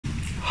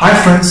Hi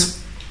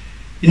friends,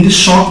 in this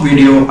short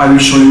video I will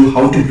show you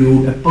how to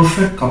brew a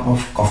perfect cup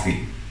of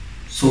coffee.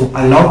 So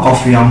I love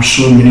coffee, I'm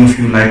sure many of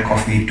you like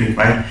coffee too,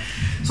 right?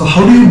 So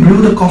how do you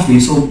brew the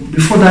coffee? So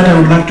before that I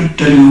would like to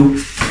tell you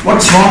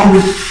what's wrong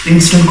with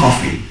instant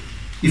coffee.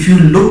 If you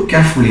look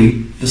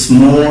carefully, the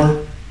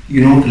small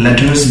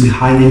letters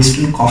behind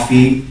instant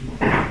coffee,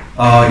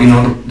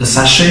 the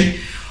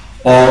sachet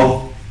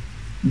or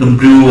the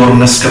brew or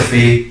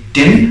Nescafe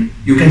tin,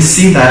 you can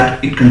see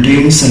that it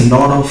contains a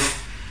lot of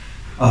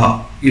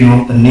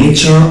the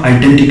nature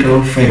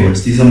identical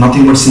flavors. These are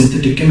nothing but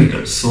synthetic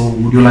chemicals. So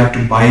would you like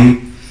to buy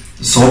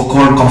the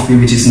so-called coffee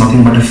which is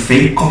nothing but a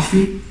fake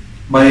coffee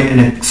by an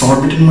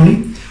exorbitant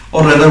money,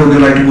 or rather would you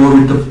like to go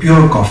with the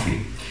pure coffee?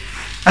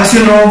 As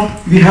you know,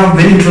 we have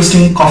very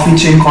interesting coffee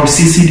chain called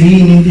CCD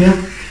in India,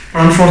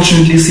 but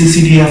unfortunately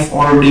CCD have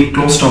already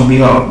closed up.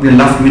 We are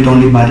left with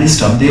only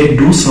barista. They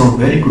do serve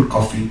very good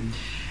coffee,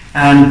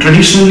 and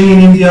traditionally in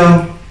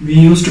India we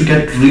used to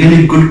get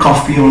really good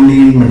coffee only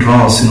in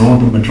Madras. The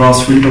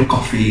Madras filter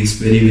coffee is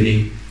very,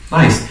 very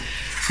nice.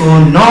 So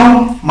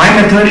now my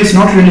method is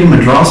not really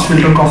Madras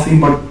filter coffee,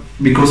 but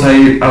because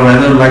I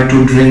rather like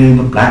to drink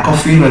the black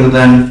coffee rather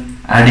than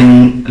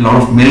adding a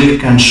lot of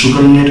milk and sugar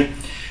in it.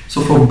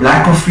 So for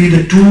black coffee,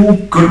 the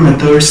two good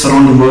methods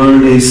around the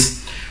world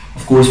is,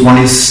 of course, one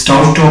is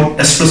stovetop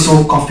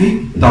espresso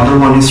coffee, the other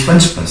one is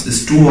French press.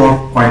 These two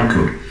are quite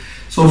good.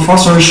 So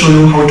first I will show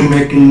you how to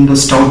make in the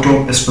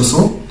stovetop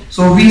espresso.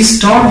 So we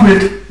start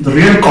with the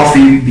real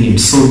coffee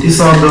beans. So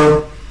these are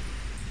the,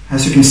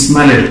 as you can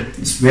smell it,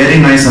 it's very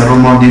nice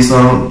aroma. These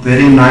are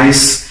very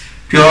nice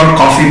pure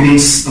coffee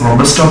beans,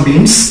 Robusta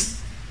beans,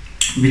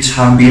 which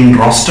have been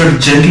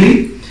roasted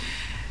gently.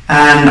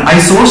 And I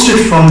sourced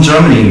it from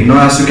Germany.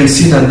 As you can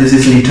see that this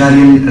is an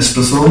Italian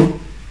espresso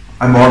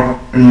I bought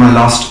in my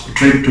last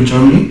trip to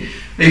Germany.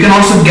 You can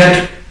also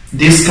get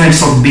these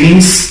kinds of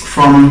beans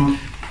from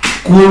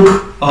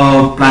Coorg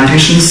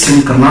plantations in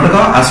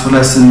Karnataka as well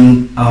as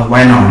in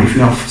Wayanad. If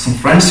you have some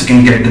friends, you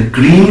can get the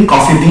green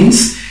coffee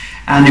beans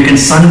and you can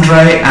sun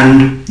dry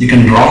and you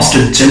can roast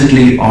it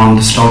gently on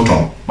the stove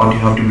top, but you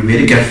have to be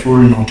very careful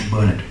not to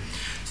burn it.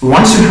 So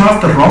once you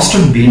have the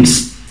roasted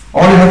beans,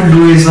 all you have to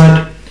do is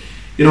that,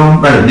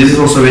 well, this is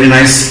also a very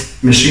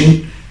nice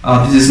machine.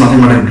 This is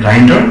nothing but a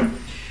grinder.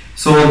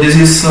 So this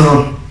is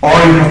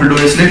all you have to do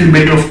is little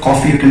bit of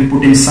coffee you can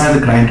put inside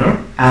the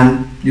grinder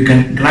and you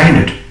can grind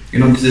it.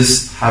 This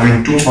is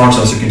having two parts.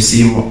 As you can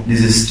see,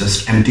 this is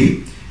just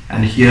empty,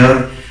 and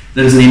here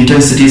there is an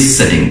intensity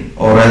setting,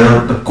 or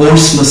rather the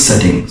coarseness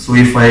setting. So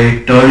if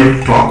I turn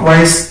it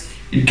clockwise,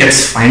 it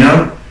gets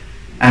finer,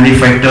 and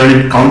if I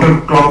turn it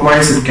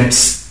counterclockwise, it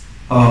gets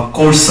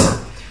coarser.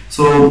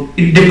 So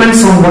it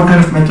depends on what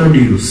kind of method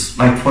you use.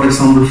 Like for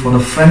example, for the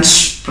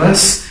French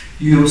press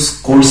you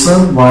use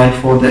coarser, while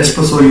for the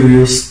espresso you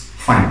use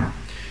finer.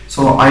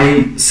 So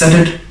I set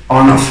it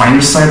on a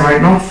finer side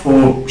right now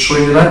for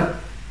showing you that.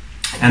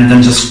 And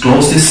then just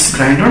close this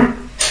grinder.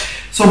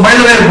 So by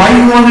the way, why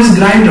you want this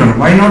grinder?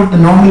 Why not the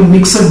normal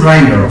mixer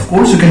grinder? Of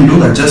course you can do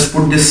that. Just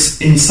put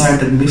this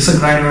inside the mixer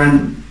grinder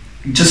and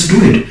just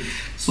do it.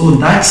 So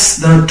that's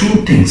the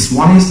two things.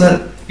 One is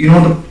that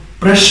the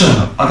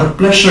pressure or the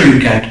pleasure you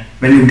get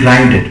when you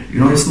grind it.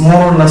 It's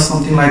more or less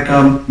something like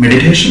a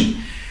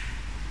meditation.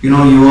 You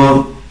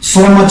are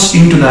so much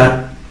into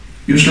that.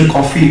 Usually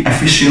coffee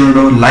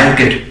aficionado like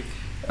it.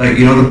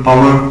 The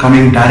power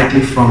coming directly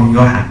from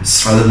your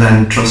hands rather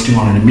than trusting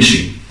on a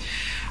machine.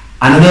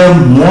 Another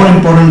more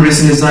important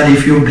reason is that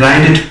if you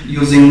grind it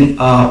using in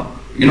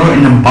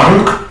a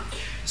bulk,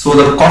 so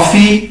the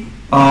coffee,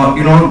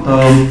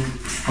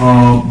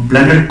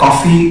 blended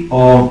coffee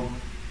or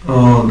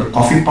the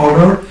coffee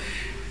powder,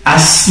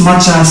 as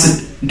much as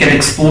it gets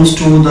exposed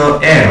to the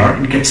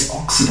air, it gets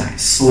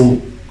oxidized.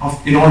 So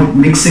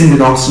mixing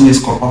with oxygen is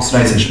called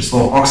oxidization.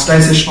 So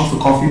oxidization of the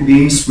coffee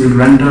beans will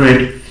render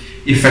it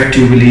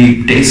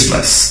effectively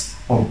tasteless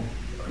or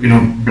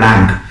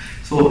blank.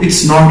 So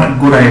it's not a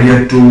good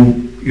idea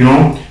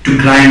to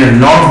grind a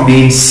lot of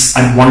beans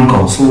at one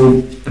go.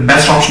 So the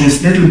best option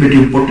is little bit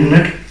you put in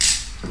it.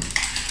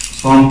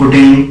 So I'm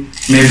putting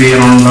maybe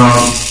around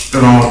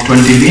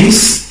 20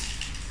 beans,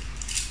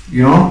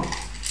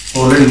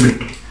 or a little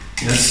bit,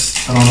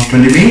 yes, around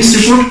 20 beans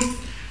you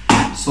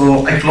put.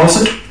 So I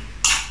close it.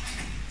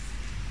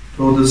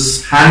 So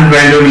this hand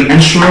grinder will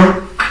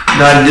ensure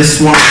that this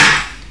one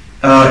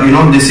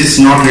this is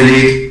not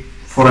really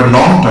for a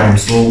long time,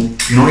 so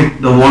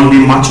there won't be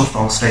much of the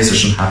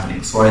oxidization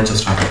happening. So I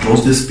just have to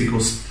close this,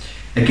 because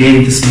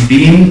again this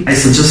bean, I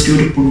suggest you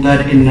to put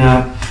that in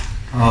a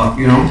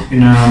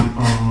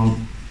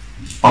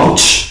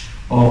pouch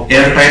or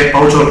airtight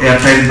pouch or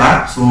airtight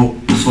bag, so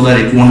that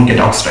it won't get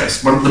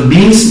oxidized. But the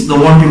beans, there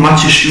won't be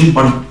much issue,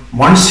 but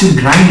once you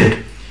grind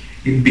it,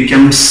 it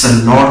becomes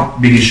a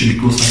lot big issue,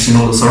 because as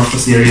the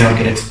surface area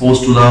get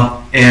exposed to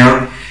the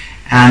air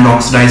and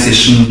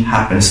oxidization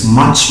happens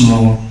much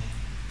more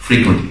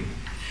frequently.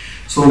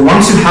 So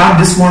once you have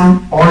this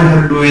one, all you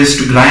have to do is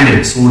to grind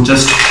it. So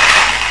just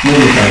move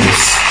it like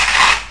this.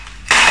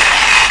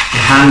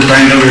 The hand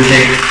grinder will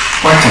take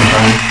quite some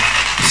time.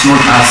 it's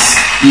not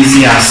as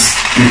easy as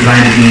you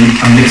grind it in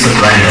a mixer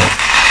grinder.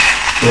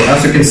 So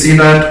as you can see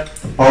that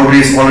the powder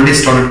is already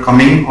started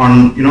coming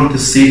on, you know, to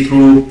see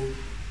through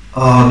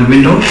the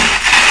window.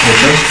 So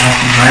just have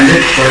to grind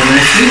it quite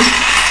nicely.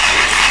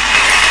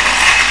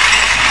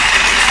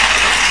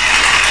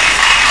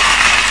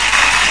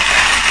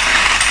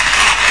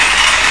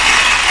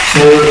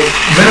 So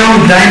when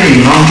I'm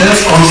grinding, I'm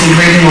just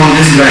concentrating on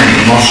this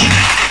grinding motion.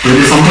 So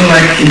it is something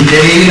like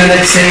inhale and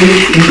exhale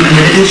in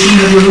meditation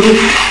that you do.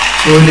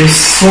 So it is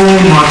so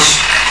much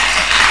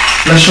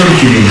pleasure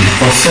giving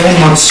or so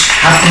much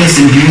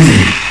happiness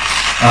inducing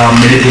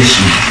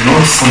meditation. You know,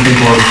 it's something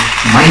called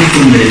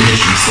mindful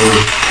meditation. So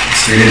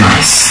it's really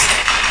nice.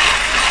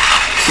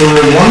 So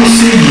once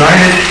you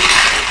grind it,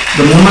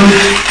 the moment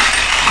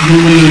you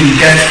will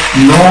get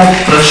no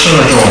pressure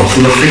at all.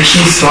 So the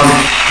friction starts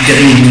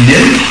getting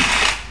nil,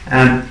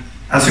 and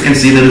as you can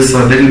see, there is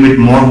a little bit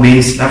more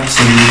beans left,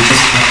 so you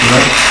just have to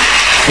that.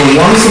 So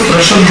once the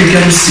pressure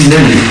becomes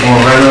nil, or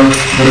rather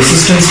the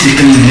resistance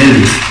becomes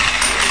nil,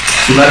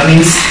 so that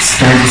means it's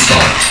time to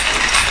stop.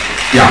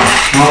 Yeah,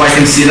 now I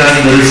can see that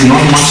there is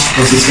not much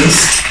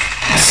resistance.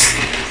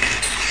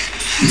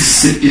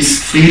 It's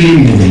freely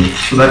moving.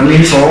 So that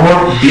means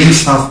all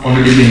beans have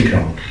already been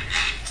ground.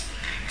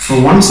 So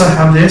once I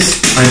have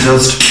this, I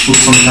just put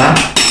some tap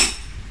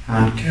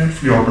and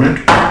carefully open it.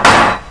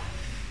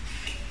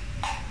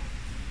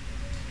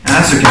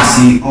 As you can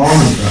see, all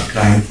the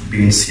grind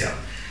beans here.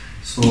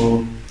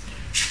 So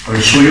I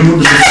will show you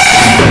the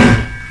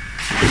difference.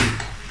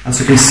 As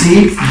you can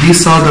see,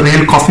 these are the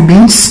real coffee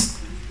beans,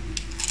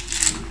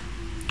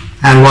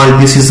 and while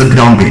this is the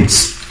ground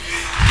beans.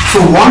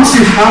 So once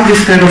you have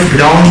this kind of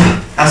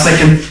ground, as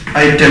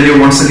I tell you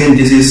once again,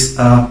 this is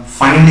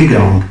finely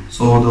ground.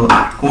 So the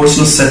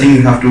coarseness setting,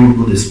 you have to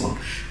do this one,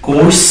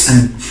 coarse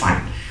and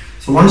fine.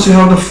 So once you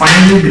have the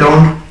finely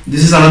ground,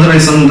 this is another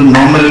reason the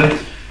normal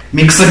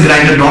mixer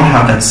grinder don't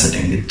have that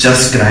setting. It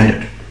just grind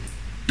it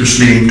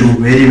usually into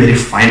very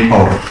fine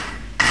powder.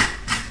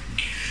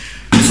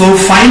 So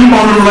fine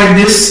powder like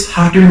this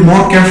have to be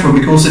more careful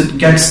because it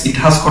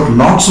has got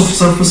lots of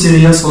surface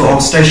area, so the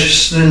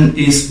oxidation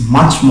is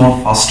much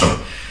more faster.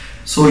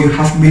 So you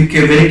have to be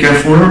very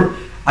careful.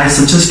 I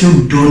suggest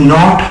you do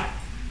not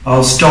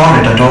store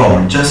it at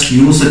all. Just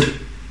use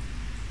it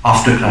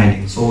after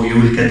grinding. So you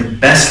will get the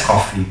best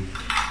coffee.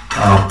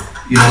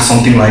 You know,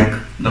 something like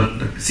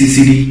the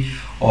CCD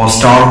or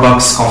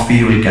Starbucks coffee,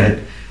 you will get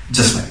it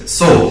just like this.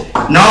 So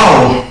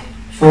now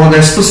for the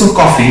espresso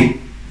coffee,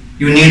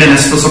 you need an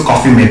espresso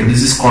coffee maker.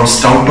 This is called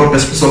stout top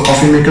espresso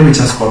coffee maker, which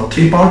has got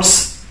 3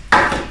 parts.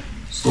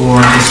 So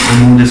I'll just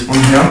remove this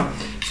one here.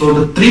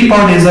 So the 3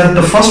 part is that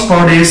the first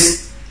part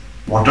is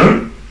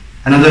water,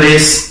 another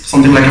is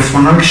something like a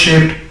funnel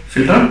shaped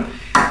filter,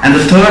 and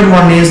the third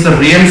one is the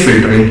real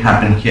filtering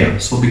happen here.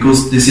 So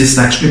because this is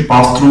actually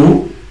passed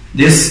through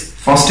this,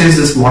 first is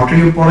this water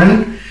you pour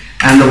in,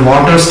 and the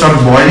water start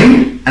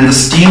boiling, and the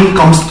steam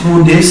comes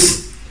through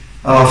this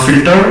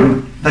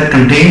filter that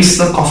contains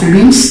the coffee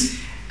beans,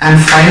 and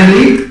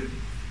finally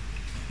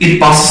it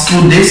passes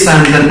through this,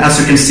 and then as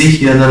you can see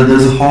here, there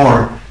is a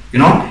hole, you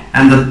know,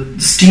 and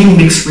the steam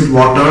mixed with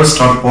water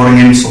start pouring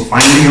in. So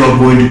finally you are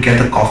going to get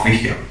the coffee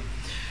here.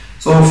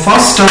 So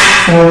first step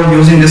for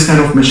using this kind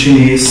of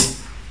machine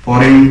is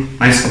pouring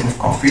nice cup of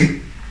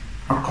coffee,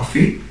 hot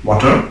coffee,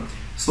 water.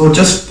 So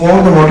just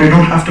pour the water, you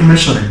don't have to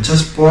measure it,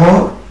 just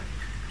pour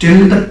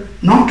till the,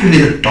 not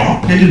really the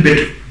top, little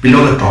bit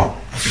below the top.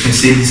 As you can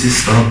see, this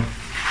is the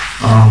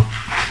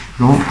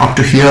up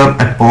to here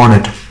I poured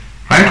it,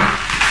 right?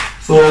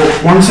 So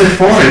once I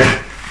pour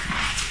it,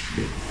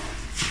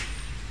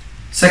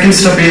 second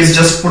step is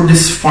just put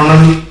this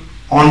funnel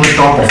on the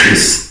top of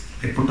this.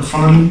 I put the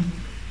funnel.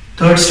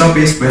 Third step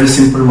is very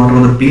simple,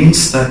 whatever the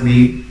beans that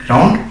we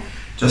ground,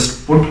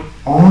 just put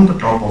on the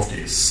top of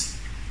this.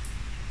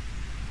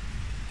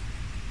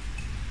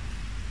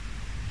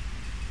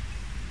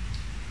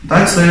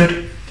 That's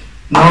it.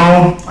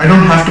 Now I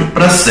don't have to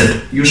press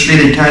it. Usually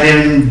the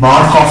Italian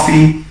bar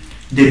coffee,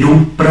 they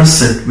do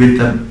press it with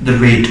the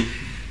weight.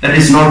 That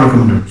is not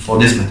recommended for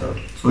this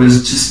method. So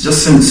it's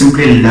just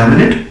simply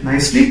level it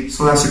nicely.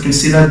 So as you can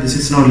see that this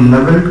is now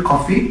leveled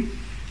coffee,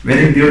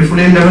 very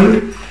beautifully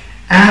leveled.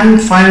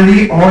 And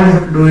finally all you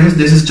have to do is,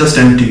 this is just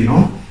empty, you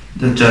know,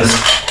 just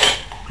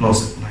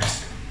close it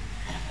nicely.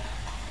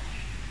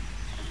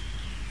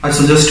 I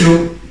suggest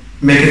you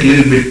make it a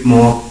little bit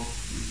more,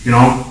 you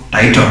know,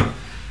 tighter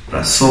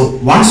press. So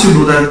once you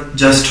do that,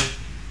 just,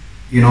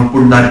 you know,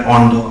 put that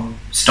on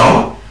the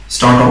stove.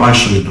 Start off, I'll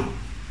show you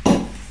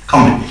now.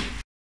 Come in.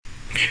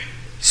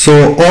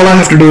 So all I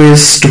have to do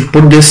is to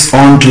put this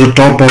onto the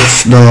top of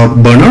the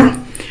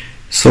burner.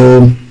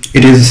 So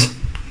it is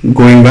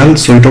going well,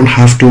 so you don't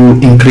have to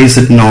increase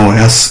it now,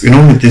 as you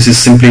know, this is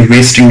simply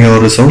wasting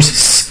your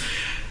resources.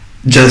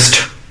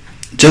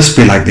 Just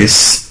be like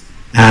this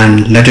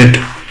and let it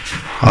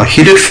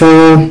heat it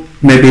for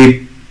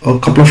maybe a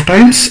couple of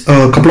times,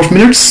 a couple of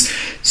minutes.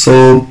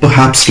 So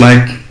perhaps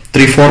like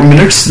 3-4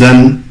 minutes,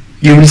 then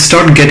you will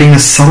start getting a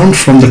sound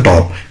from the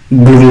top.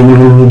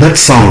 that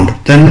sound,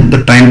 then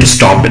the time to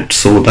stop it.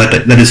 So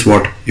that is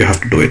what you have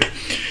to do it.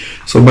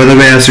 So by the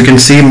way, as you can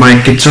see, my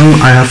kitchen,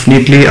 I have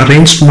neatly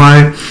arranged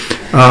my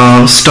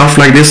stuff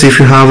like this. If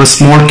you have a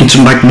small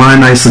kitchen like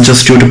mine, I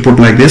suggest you to put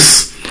like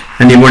this,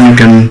 and even you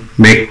can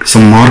make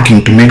some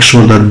marking to make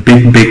sure that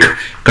big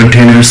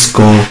containers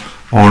go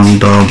on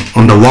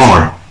the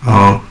wall,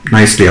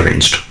 nicely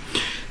arranged.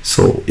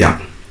 So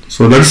yeah,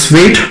 so let's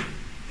wait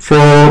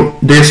for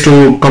this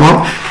to come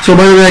up. So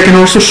by the way, I can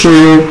also show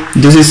you,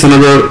 this is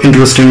another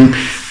interesting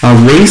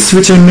vase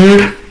which I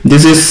made.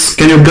 This is,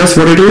 can you guess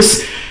what it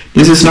is?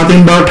 This is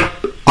nothing but,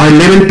 I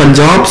live in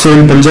Punjab, so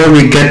in Punjab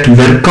we get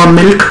Verka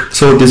milk.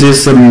 So this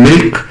is the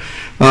milk,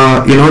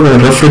 the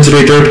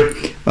refrigerated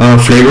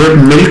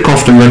flavored milk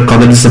of the Verka.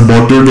 That is a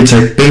bottle which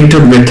I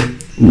painted with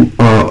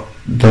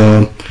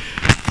the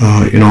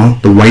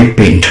white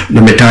paint,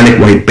 the metallic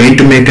white paint,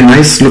 to make a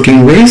nice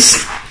looking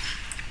vase.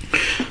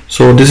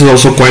 So this is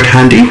also quite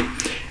handy,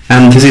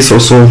 and this is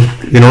also,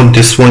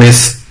 this one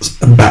is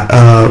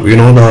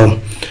the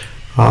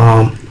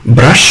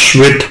brush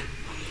with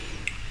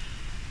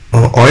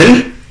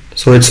oil.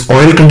 So it's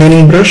oil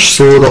containing brush,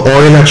 so the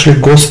oil actually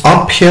goes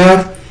up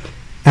here,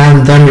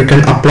 and then you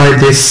can apply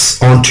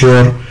this onto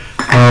your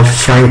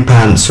frying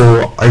pan.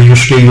 So I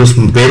usually use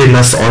very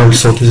less oil,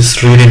 so this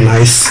is really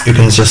nice. You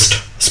can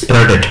just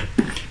spread it.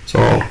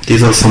 So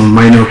these are some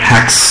minor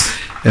hacks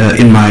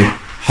in my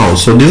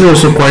house. So this is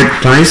also quite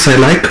nice, I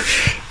like,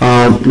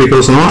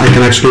 because now I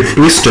can actually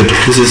twist it.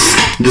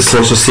 This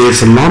also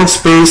saves a lot of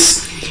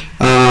space.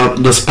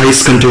 The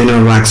spice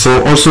container rack.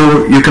 So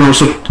also you can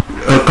also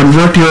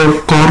convert your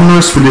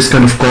corners with this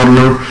kind of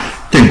corner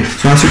thing.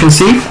 So as you can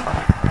see,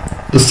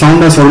 the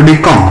sound has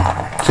already come.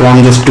 So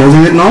I'm just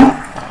closing it now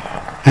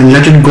and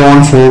let it go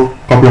on for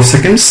a couple of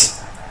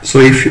seconds. So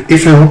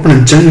if I open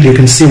it gently, you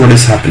can see what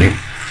is happening.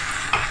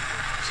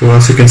 So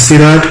as you can see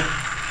that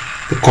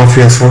the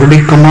coffee has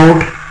already come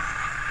out.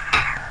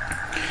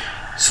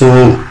 So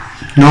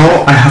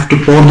now I have to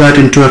pour that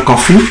into a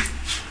coffee.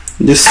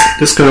 This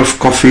kind of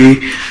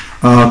coffee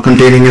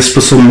containing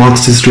espresso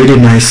marks is really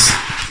nice.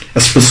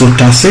 Espresso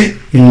tasse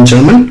in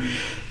German.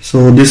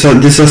 So this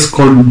is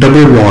called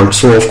double walled.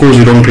 So of course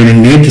you don't really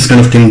need this kind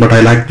of thing, but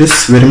I like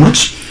this very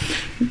much.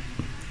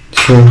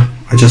 So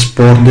I just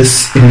pour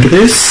this into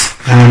this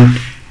and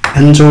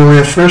enjoy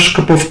a fresh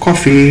cup of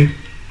coffee.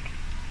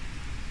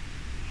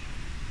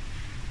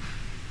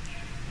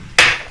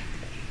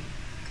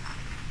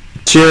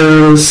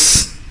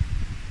 Cheers.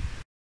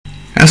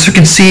 As you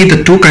can see,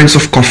 the two kinds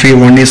of coffee,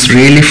 one is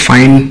really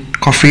fine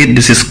coffee,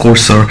 this is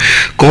coarser.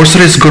 Coarser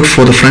is good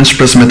for the French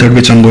press method,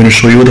 which I'm going to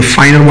show you. The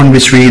finer one,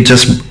 which we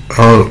just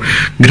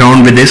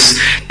ground with this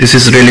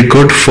is really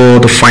good for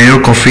the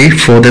finer coffee,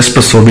 for the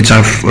espresso, which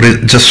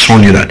I've just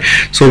shown you that.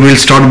 So we'll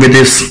start with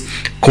this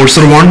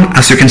coarser one.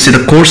 As you can see,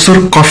 the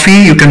coarser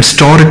coffee, you can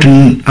store it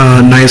in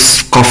a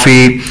nice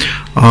coffee,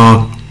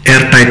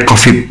 airtight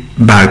coffee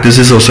bag. This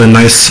is also a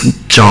nice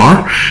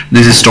jar.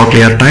 This is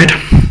totally airtight.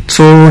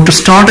 So to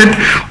start it,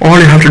 all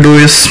you have to do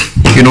is,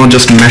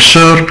 just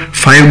measure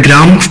 5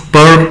 grams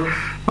per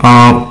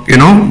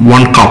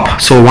 1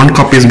 cup. So 1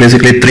 cup is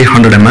basically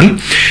 300 ml.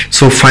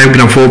 So 5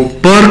 grams for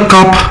per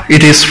cup,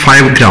 it is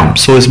 5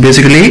 grams. So it's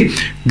basically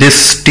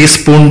this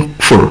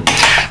teaspoonful.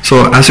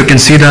 So as you can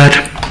see that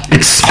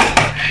it's,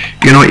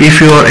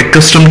 if you are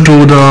accustomed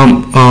to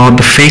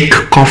the fake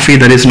coffee,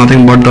 that is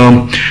nothing but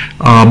the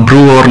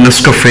brew or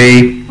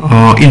Nescafe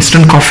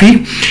instant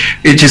coffee,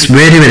 it is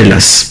very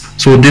less.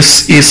 So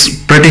this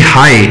is pretty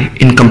high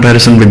in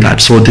comparison with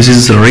that. So this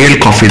is real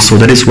coffee, so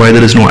that is why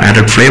there is no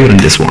added flavor in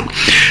this one.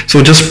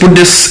 So just put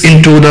this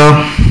into the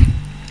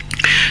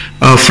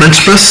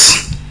French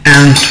press,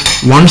 and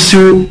once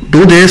you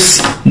do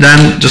this,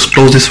 then just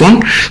close this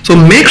one. So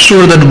make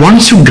sure that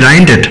once you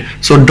grind it,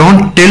 so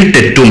don't tilt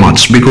it too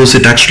much, because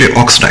it actually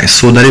oxidizes.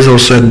 So that is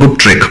also a good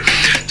trick.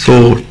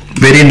 So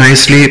very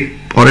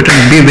nicely pour it, and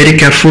be very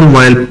careful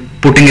while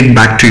putting it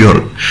back to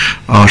your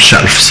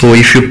shelf. So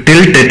if you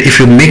tilt it, if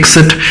you mix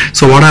it,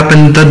 so what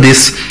happens that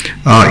this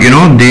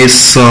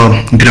these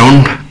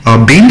ground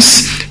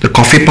beans, the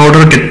coffee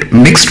powder get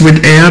mixed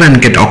with air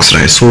and get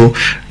oxidized. So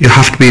you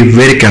have to be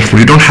very careful.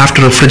 You don't have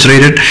to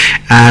refrigerate it,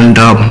 and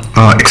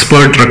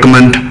experts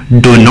recommend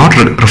do not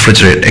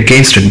refrigerate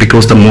against it,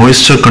 because the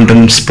moisture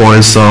content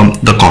spoils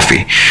the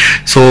coffee.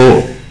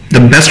 So the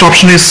best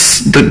option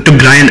is to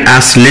grind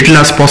as little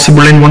as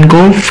possible in one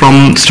go,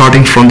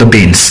 starting from the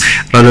beans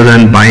rather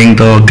than buying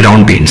the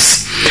ground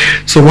beans.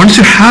 So once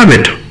you have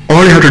it,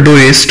 all you have to do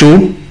is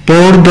to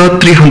pour the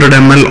 300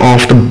 ml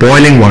of the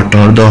boiling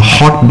water, the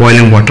hot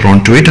boiling water,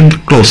 onto it and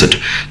close it.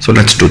 So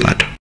let's do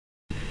that.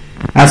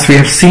 As we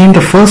have seen,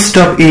 the first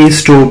step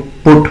is to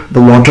put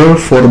the water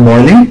for the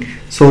boiling.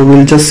 So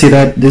we'll just see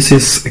that this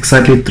is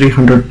exactly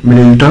 300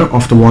 milliliter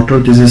of the water.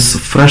 This is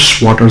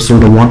fresh water, so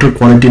the water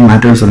quality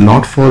matters a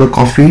lot for the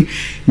coffee,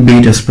 be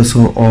it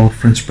espresso or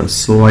French press.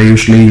 So I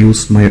usually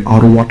use my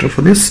RO water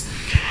for this,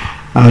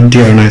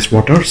 deionized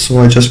water. So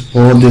I just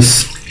pour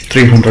this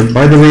 300.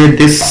 By the way,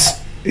 this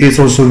is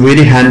also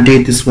very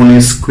handy. This one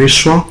is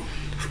Quechua.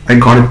 I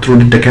got it through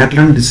the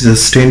Decathlon. This is a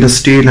stainless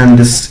steel, and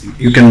this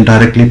you can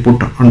directly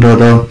put under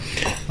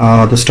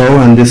the stove,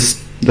 and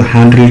the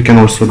handle can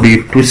also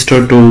be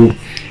twisted to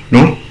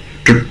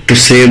to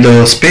save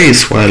the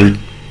space while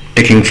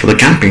taking for the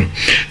camping.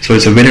 So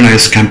it's a very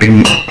nice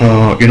camping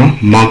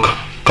mug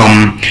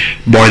cum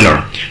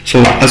boiler.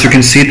 So as you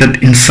can see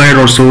that inside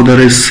also there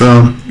is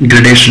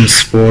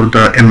gradations for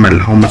the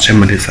ml, how much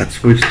ml is that.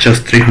 So it's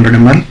just 300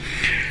 ml.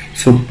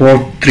 So pour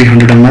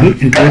 300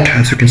 ml into it.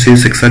 As you can see,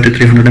 it's exactly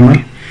 300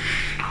 ml,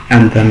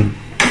 and then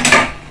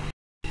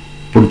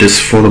put this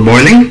for the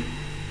boiling.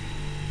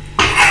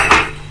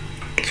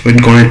 So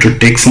it's going to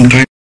take some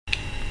time.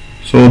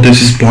 So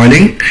this is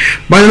boiling.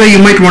 By the way, you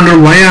might wonder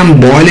why I'm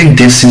boiling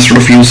this instead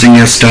of using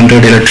a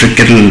standard electric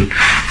kettle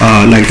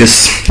like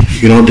this.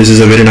 This is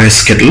a very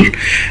nice kettle.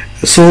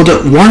 So the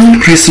one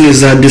reason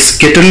is that this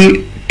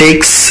kettle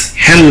takes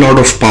hell lot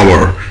of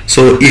power.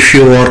 So if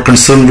you are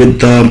concerned with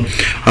the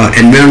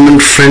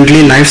environment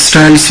friendly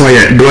lifestyle, so I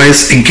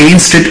advise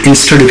against it.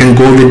 Instead you can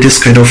go with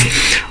this kind of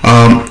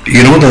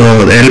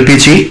the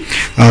LPG.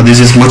 This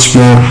is much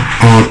more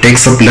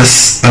takes up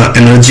less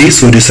energy,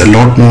 so it is a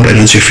lot more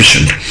energy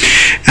efficient.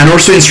 And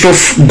also, instead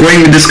of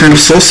going with this kind of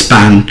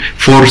saucepan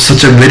for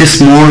such a very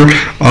small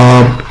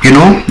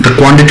the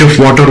quantity of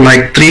water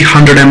like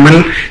 300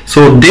 ml,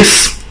 so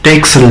this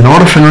takes a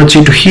lot of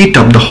energy to heat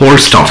up the whole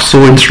stuff.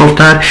 So instead of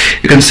that,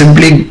 you can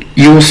simply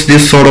use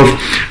this sort of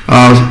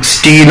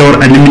steel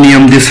or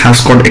aluminum. This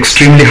has got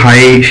extremely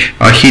high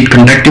heat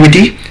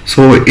conductivity,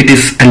 so it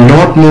is a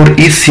lot more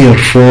easier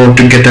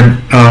to get a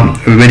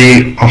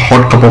very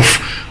hot cup of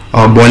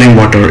boiling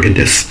water in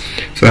this.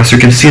 So as you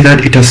can see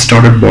that it has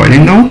started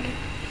boiling now.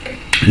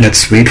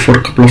 Let's wait for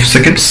a couple of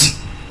seconds.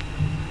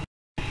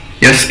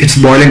 Yes, it's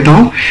boiling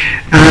now.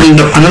 And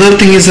another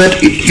thing is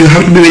that you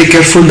have to be very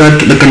careful that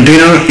the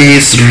container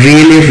is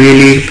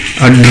really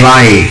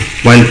dry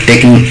while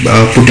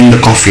putting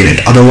the coffee in it.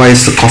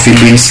 Otherwise the coffee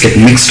beans get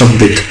mixed up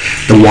with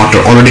the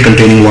water, already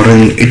containing water,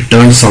 and it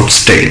turns out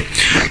stale.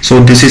 So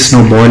this is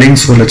now boiling,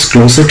 so let's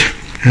close it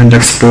and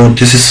let's pour.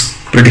 This is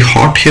pretty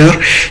hot here,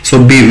 so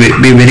be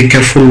very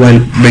careful while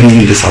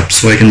bringing this up.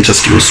 So I can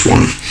just use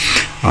one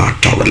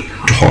towel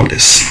to hold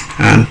this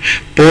and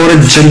pour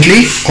it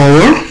gently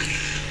over.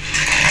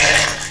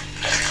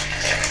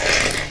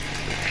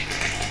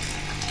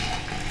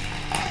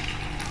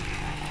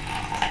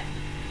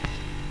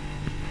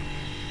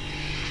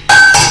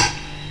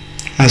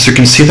 As you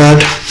can see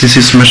that this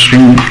is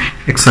measuring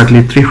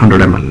exactly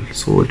 300 ml,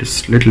 so it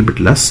is little bit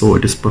less, so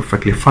it is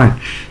perfectly fine.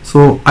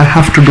 So what I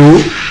have to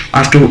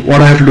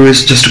do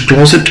is just to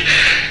close it.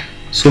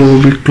 So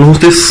we'll close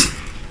this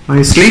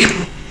nicely.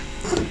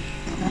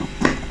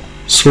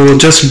 So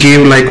just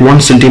give like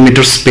 1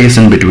 centimeter space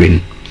in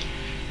between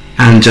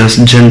and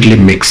just gently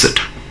mix it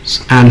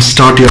and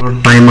start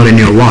your timer in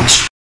your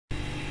watch.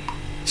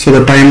 So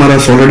the timer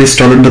has already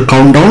started the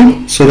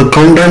countdown. So the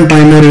countdown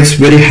timer is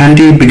very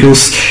handy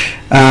because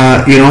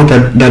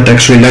that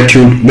actually let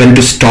you when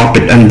to stop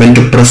it and when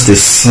to press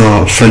this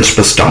French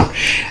press down.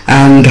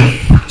 And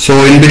so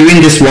in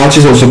between, this watch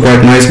is also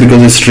quite nice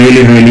because it's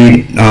really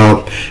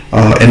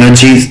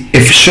energy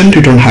efficient.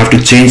 You don't have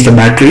to change the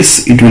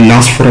batteries. It will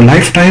last for a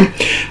lifetime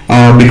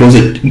because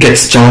it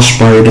gets charged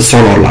by the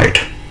solar light.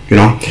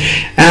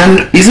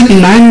 And is it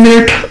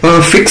 9-minute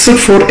fixed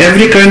for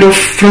every kind of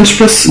French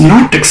press?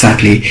 Not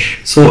exactly.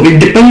 So it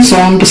depends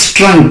on the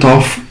strength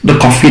of the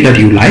coffee that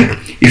you like.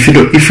 If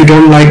you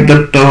don't like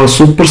that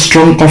super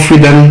strong coffee,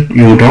 then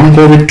you don't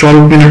go with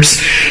 12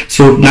 minutes.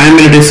 So 9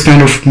 minutes is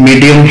kind of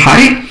medium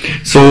high.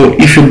 So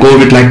if you go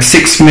with like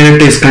 6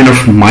 minutes is kind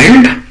of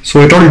mild. So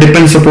it all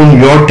depends upon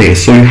your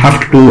taste. So you have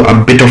to do a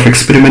bit of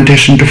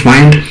experimentation to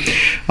find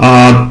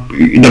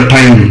the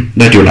time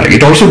that you like.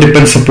 It also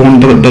depends upon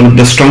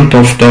the strength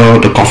of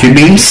the coffee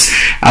beans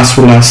as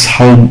well as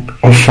how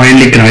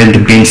finely grind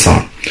the beans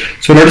are.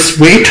 So let us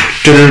wait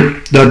till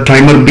the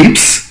timer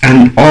beeps,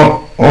 and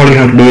all you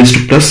have to do is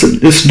to press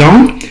this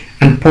down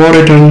and pour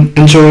it and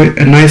enjoy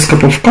a nice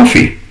cup of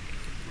coffee.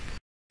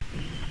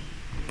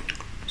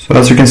 So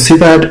as you can see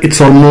that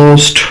it's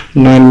almost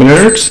 9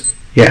 minutes.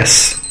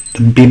 Yes,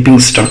 the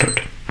beeping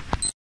started.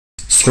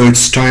 So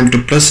it's time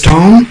to press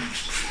down.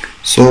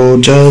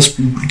 So just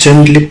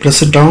gently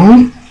press it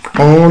down,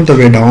 all the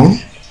way down.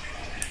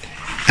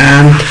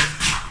 And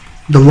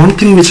the one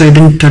thing which I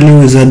didn't tell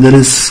you is that there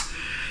is,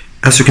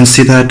 as you can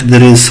see that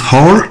there is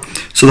hour.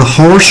 So the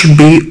hour should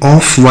be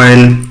off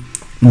while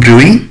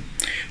brewing.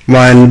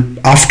 While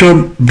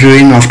after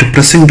brewing, after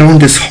pressing down,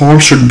 this hour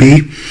should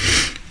be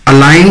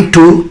aligned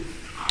to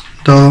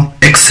the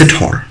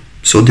exit hour.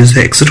 So this is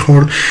the exit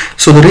hour.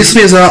 So the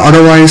reason is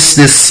otherwise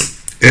this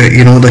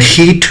the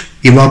heat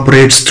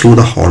evaporates through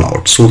the hull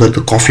out, so that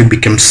the coffee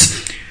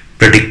becomes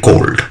pretty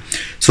cold.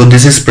 So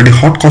this is pretty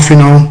hot coffee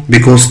now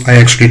because I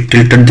actually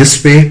tilted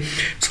this way.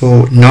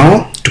 So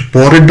now to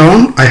pour it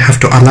down, I have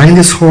to align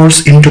this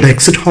horse into the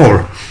exit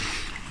hole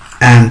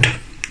and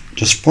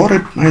just pour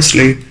it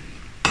nicely.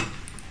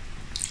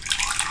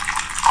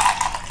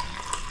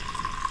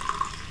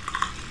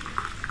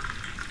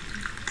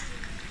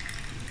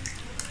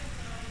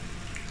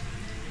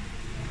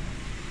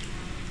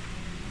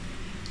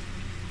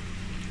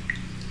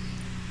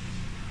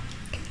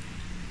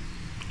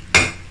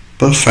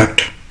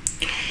 Perfect.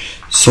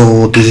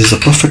 So this is a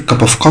perfect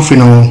cup of coffee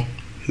now.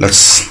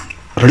 Let's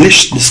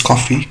relish this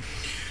coffee.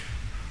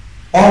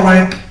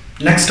 Alright,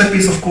 next step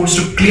is of course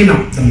to clean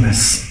up the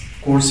mess.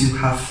 Of course you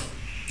have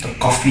the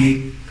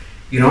coffee,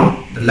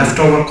 the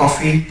leftover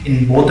coffee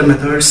in both the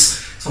methods.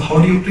 So how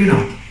do you clean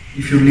up?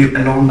 If you live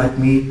alone like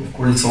me, of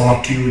course it's all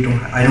up to you.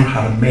 I don't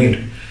have a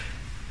maid.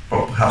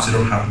 Or perhaps you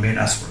don't have a maid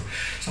as well.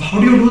 So how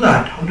do you do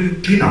that? How do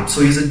you clean up?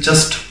 So is it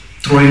just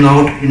throwing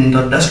out in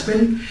the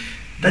dustbin?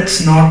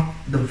 That's not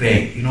the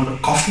way. The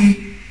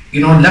coffee,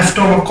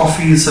 leftover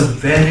coffee is a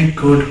very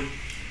good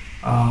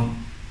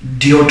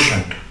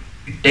deodorant.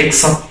 It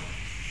takes up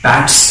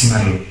bad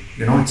smell.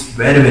 It's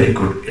very, very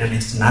good, and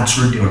it's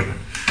natural deodorant.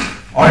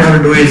 All you have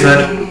to do is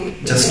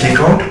that just take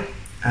out,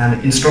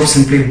 and instead of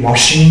simply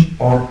washing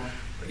or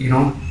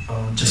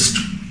just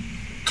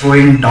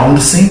throwing down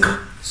the sink,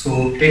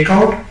 so take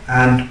out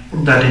and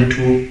put that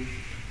into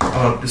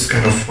this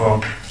kind of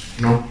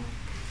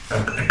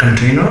a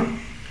container.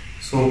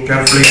 So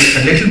carefully,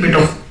 a little bit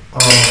of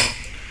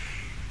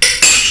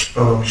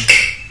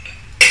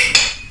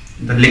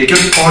the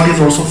liquid part is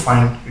also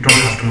fine. You don't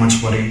have to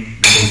much worry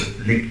because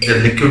the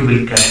liquid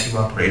will get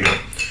evaporated.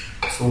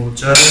 So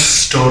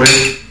just store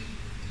it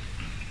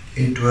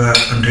into a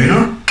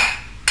container.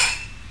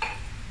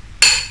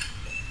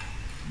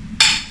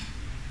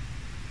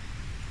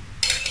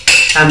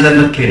 And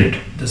then clean it,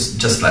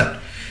 just like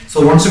that.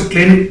 So once you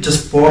clean it,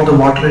 just pour the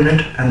water in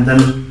it and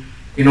then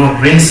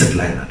rinse it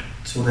like that.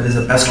 So that is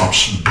the best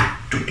option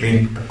to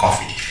clean the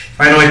coffee.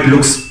 I know it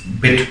looks a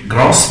bit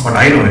gross, but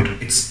I know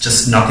it's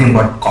just nothing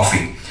but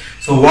coffee.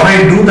 So what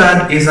I do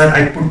that is that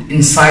I put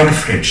inside the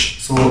fridge.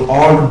 So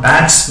all the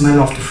bad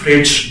smell of the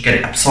fridge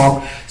get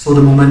absorbed. So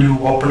the moment you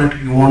open it,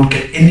 you won't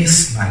get any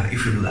smell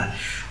if you do that.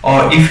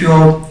 Or if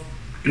your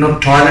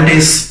toilet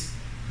is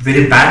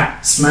very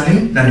bad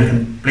smelling, then you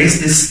can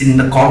place this in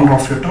the corner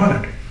of your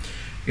toilet.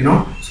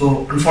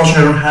 So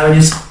unfortunately I don't have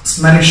any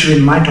smell issue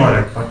in my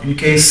toilet, but in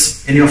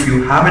case any of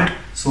you have it,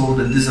 so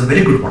this is a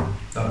very good one.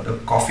 The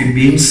coffee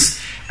beans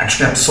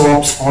actually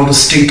absorbs all the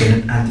stink in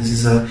it, and this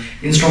is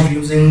instead of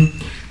using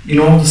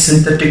the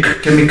synthetic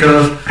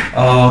chemical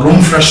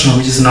room freshener,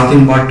 which is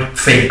nothing but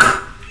fake,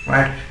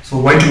 right? So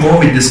why to go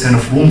with this kind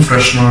of room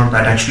freshener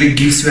that actually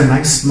gives you a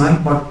nice smell,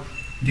 but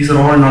these are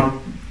all not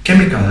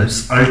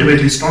chemicals.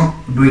 Ultimately it's not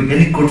doing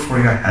any good for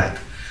your health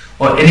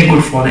or any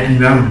good for the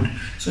environment.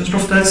 So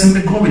instead of that,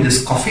 simply go with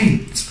this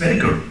coffee. It's very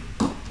good.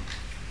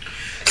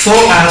 So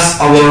as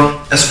our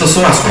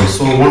espresso as well.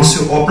 So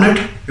once you open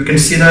it, you can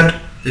see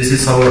that this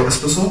is our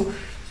espresso.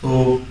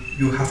 So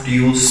you have to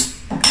use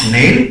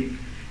nail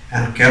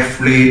and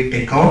carefully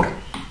take out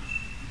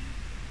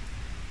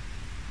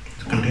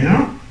the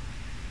container.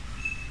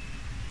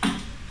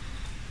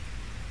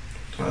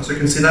 So as you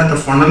can see that the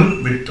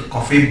funnel with the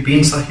coffee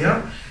beans are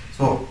here.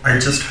 So I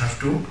just have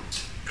to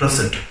press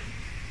it.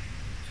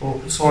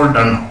 So it's all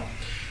done now.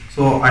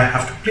 So I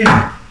have to clean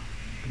up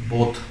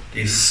both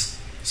this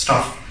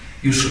stuff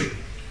usually.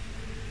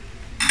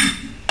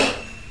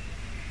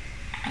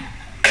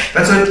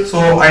 That's it.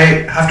 So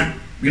I have to,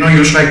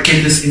 usually I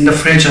keep this in the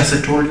fridge as I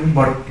told you,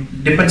 but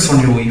it depends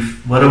on you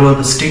if wherever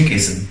the stink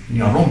is in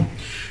your room.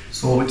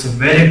 So it's a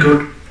very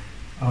good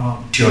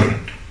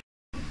deodorant.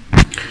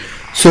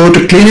 So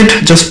to clean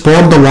it, just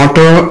pour the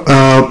water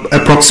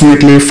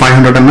approximately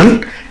 500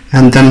 ml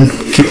and then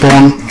keep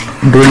on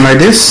doing like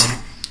this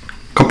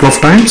couple of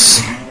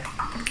times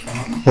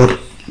or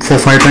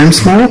 4-5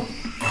 times more,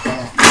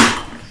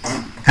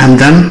 and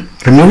then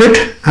remove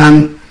it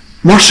and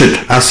wash it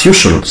as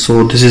usual.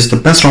 So this is the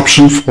best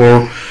option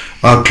for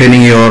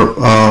cleaning your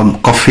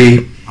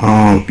coffee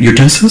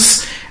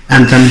utensils,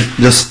 and then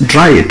just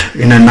dry it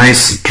in a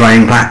nice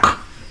drying rack.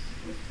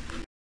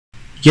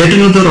 Yet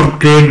another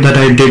upgrade that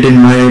I did in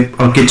my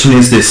kitchen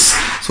is this.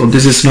 So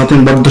this is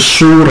nothing but the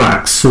shoe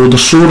rack. So the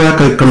shoe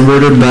rack, I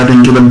converted that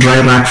into the dry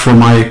rack for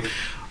my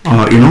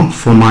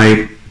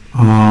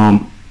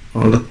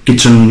the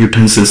kitchen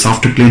utensils.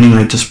 After cleaning,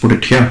 I just put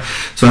it here.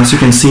 So as you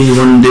can see,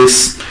 even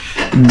this,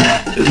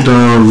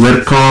 the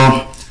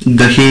Verka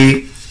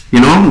dahi,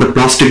 the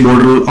plastic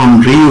bottle,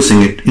 I'm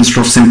reusing it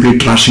instead of simply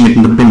trashing it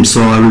in the bin.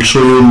 So I will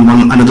show you in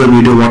another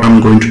video what I'm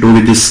going to do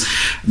with this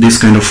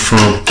kind of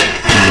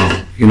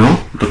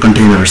the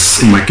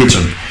containers in my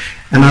kitchen.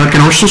 And I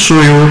can also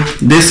show you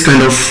this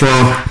kind of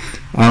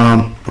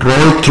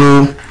roll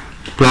through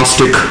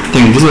plastic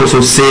thing. This also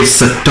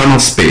saves a ton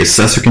of space.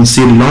 As you can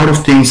see, a lot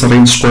of things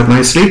arranged quite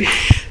nicely.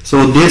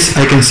 So this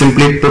I can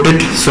simply put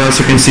it, so as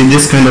you can see,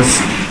 this kind of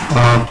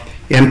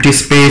empty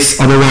space,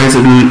 otherwise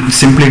it will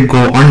simply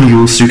go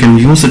unused. You can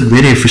use it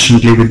very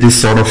efficiently with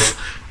this sort of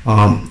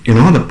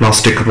the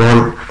plastic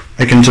roll.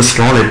 I can just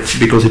roll it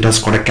because it has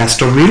got a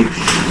caster wheel.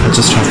 I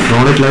just have to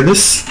roll it like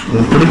this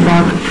and put it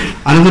back.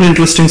 Another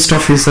interesting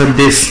stuff is that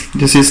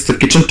this is the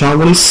kitchen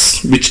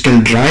towels, which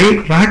can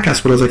dry rack,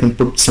 as well as I can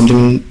put something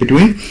in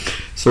between.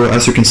 So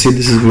as you can see,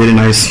 this is very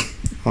nice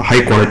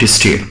high quality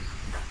steel.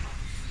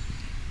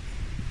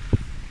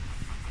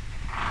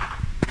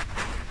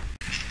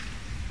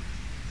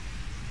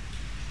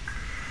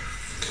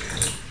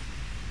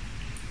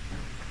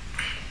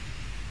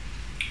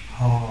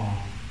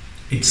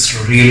 It's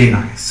really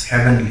nice,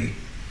 heavenly.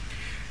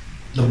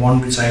 The one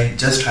which I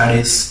just had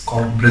is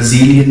called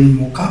Brazilian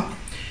Mocha.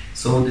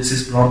 So this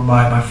is brought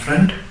by my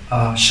friend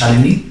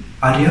Shalini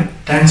Arya.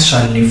 Thanks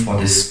Shalini for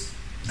this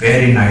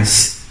very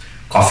nice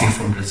coffee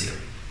from Brazil.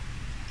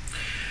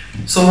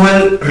 So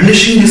while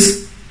relishing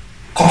this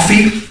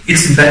coffee,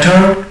 it's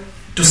better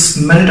to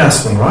smell it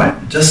as well, right?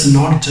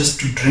 Not just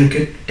to drink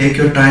it. Take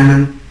your time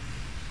and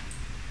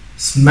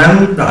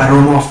smell the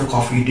aroma of the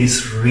coffee. It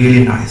is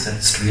really nice and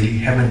it's really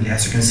heavenly.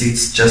 As you can see,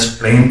 it's just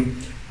plain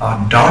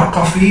dark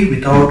coffee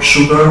without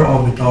sugar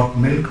or without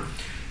milk.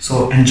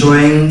 So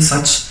enjoying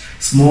such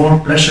small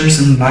pleasures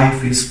in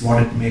life is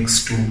what it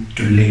makes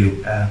to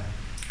live a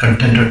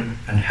contented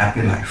and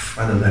happy life,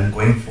 rather than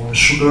going for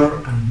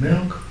sugar and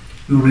milk.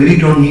 You really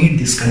don't need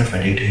this kind of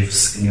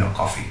additives in your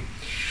coffee.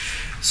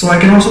 So I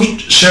can also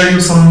share you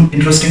some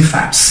interesting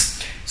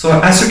facts.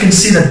 So as you can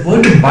see that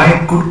where to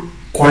buy good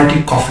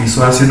quality coffee.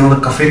 So as you know,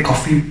 the Cafe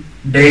Coffee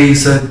Day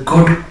is a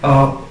good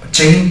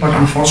chain, but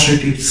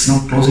unfortunately it's now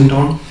closing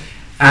down.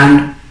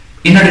 And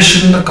in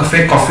addition, the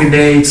Cafe Coffee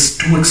Day is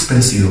too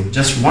expensive.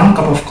 Just one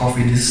cup of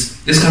coffee,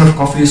 this kind of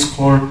coffee is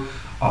called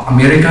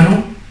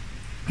Americano.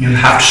 You'll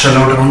have to shell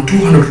out around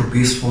 200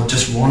 rupees for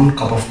just one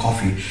cup of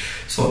coffee.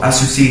 So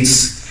as you see,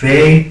 it's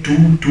way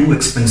too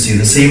expensive.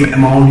 The same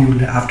amount you will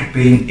have to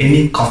pay in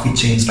any coffee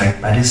chains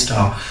like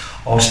Barista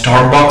or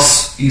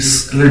Starbucks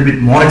is a little bit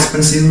more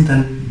expensive.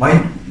 Then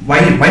why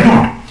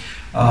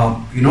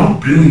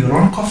not brew your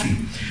own coffee?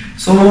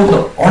 So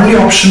the only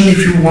option if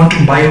you want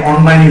to buy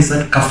online is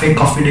that Cafe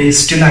Coffee Day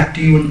is still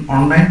active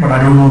online, but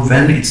I don't know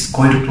when it's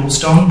going to close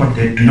down. But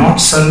they do not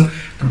sell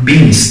the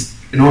beans,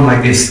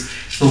 like this.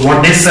 So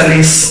what they sell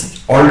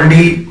is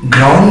already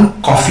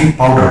ground coffee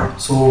powder.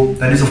 So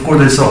that is, of course,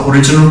 there's the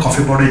original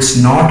coffee powder. It's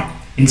not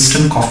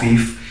instant coffee.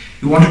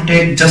 If you want to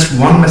take just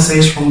one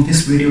message from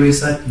this video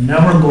is that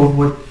never go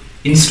with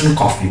instant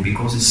coffee,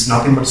 because it's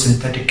nothing but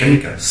synthetic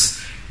chemicals.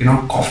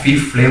 Coffee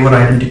flavor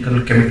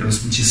identical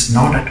chemicals, which is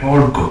not at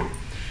all good.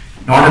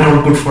 Not at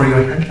all good for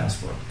your health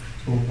as well.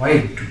 So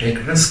why to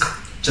take risk?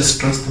 Just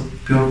trust the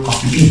pure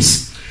coffee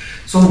beans.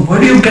 So where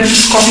do you get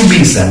these coffee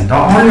beans then? The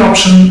only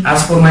option,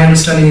 as per my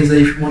understanding, is that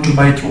if you want to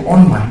buy it through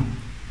online,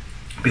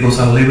 because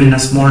I live in a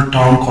small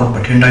town called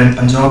Bathinda in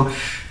Punjab,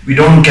 we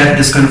don't get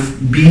this kind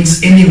of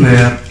beans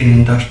anywhere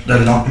in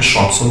the local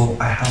shop. So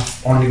I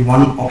have only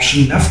one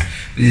option left,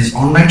 which is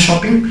online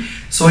shopping.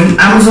 So in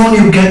Amazon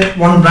you get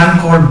one brand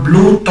called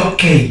Blue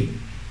Tokay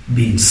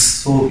beans.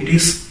 So it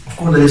is, of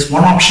course, there is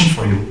one option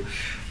for you.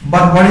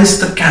 But what is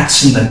the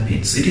catch in that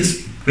beans? It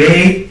is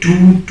way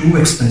too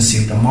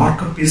expensive. The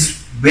markup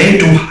is way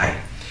too high.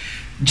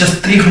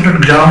 Just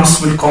 300 grams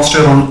will cost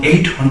you around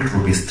 800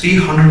 rupees.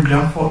 300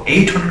 grams for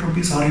 800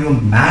 rupees. Are you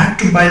mad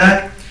to buy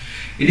that?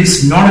 It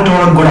is not at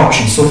all a good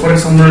option. So for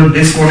example,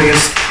 this one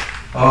is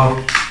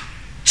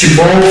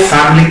Chibo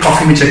family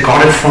coffee, which I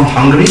got it from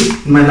Hungary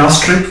in my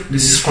last trip.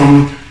 This is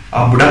from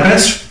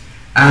Budapest,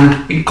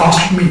 and it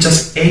cost me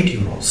just 8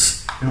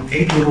 euros.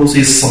 8 euros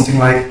is something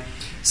like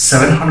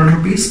 700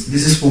 rupees.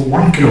 This is for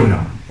 1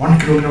 kilogram. 1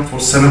 kilogram for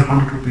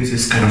 700 rupees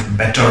is kind of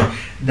better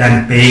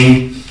than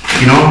paying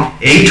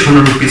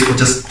 800 rupees for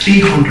just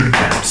 300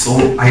 grams.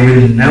 So I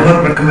will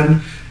never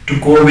recommend to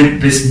go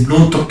with this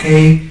Blue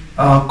Tokay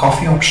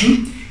coffee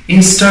option.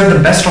 Instead,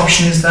 the best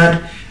option is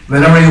that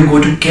whenever you go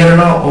to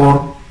Kerala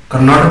or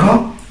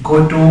Karnataka,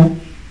 go to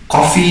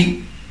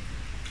coffee,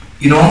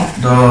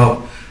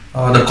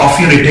 the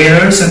coffee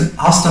retailers, and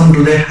ask them,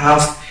 do they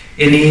have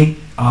any,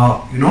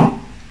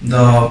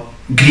 the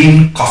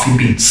green coffee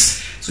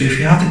beans. So if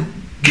you have the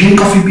green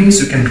coffee beans,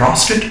 you can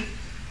roast it.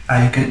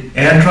 You can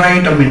air dry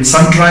it,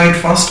 sun dry it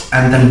first,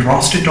 and then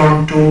roast it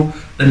onto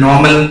the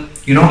normal,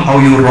 how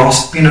you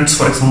roast peanuts,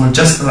 for example,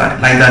 just like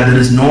that. There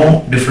is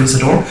no difference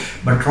at all,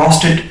 but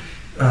roast it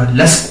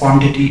less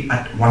quantity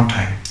at one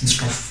time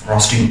instead of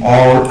roasting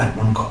all at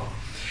one go.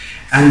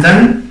 And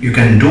then you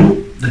can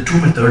do the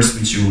two methods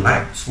which you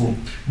like. So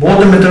both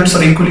the methods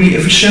are equally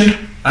efficient,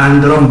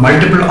 and there are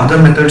multiple other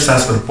methods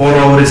as well. Pour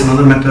over is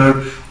another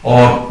method,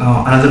 or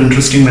another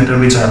interesting method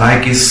which I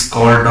like is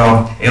called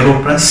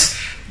AeroPress.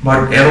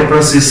 But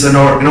AeroPress is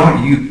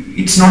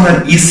it's not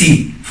that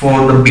easy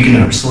for the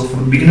beginners. So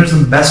for beginners,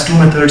 the best two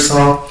methods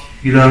are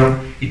either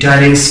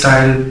Italian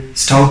style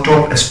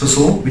stout-top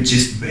espresso, which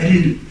is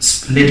very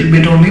little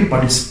bit only,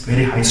 but it's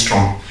very high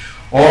strong,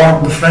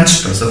 or the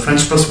French press. The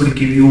French press will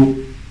give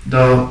you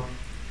the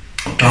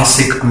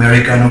classic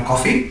Americano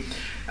coffee,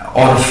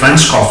 or the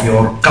French coffee,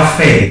 or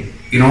cafe,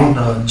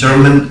 the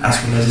German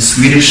as well as the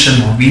Swedish and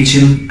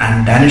Norwegian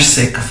and Danish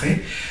say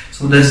cafe.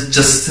 So there's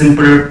just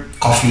simple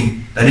coffee.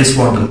 That is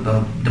what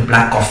the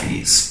black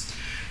coffee is.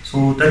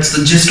 So that's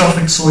the gist of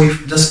it. So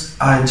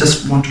I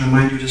just want to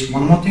remind you just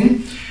one more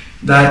thing,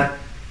 that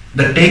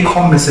the take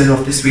home message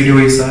of this video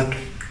is that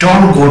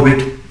don't go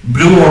with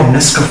brew or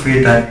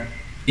Nescafe, that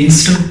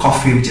instant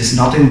coffee which is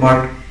nothing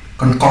but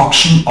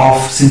concoction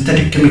of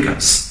synthetic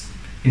chemicals.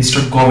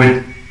 Instead, go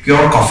with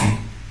pure coffee.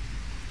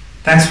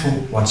 Thanks for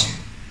watching.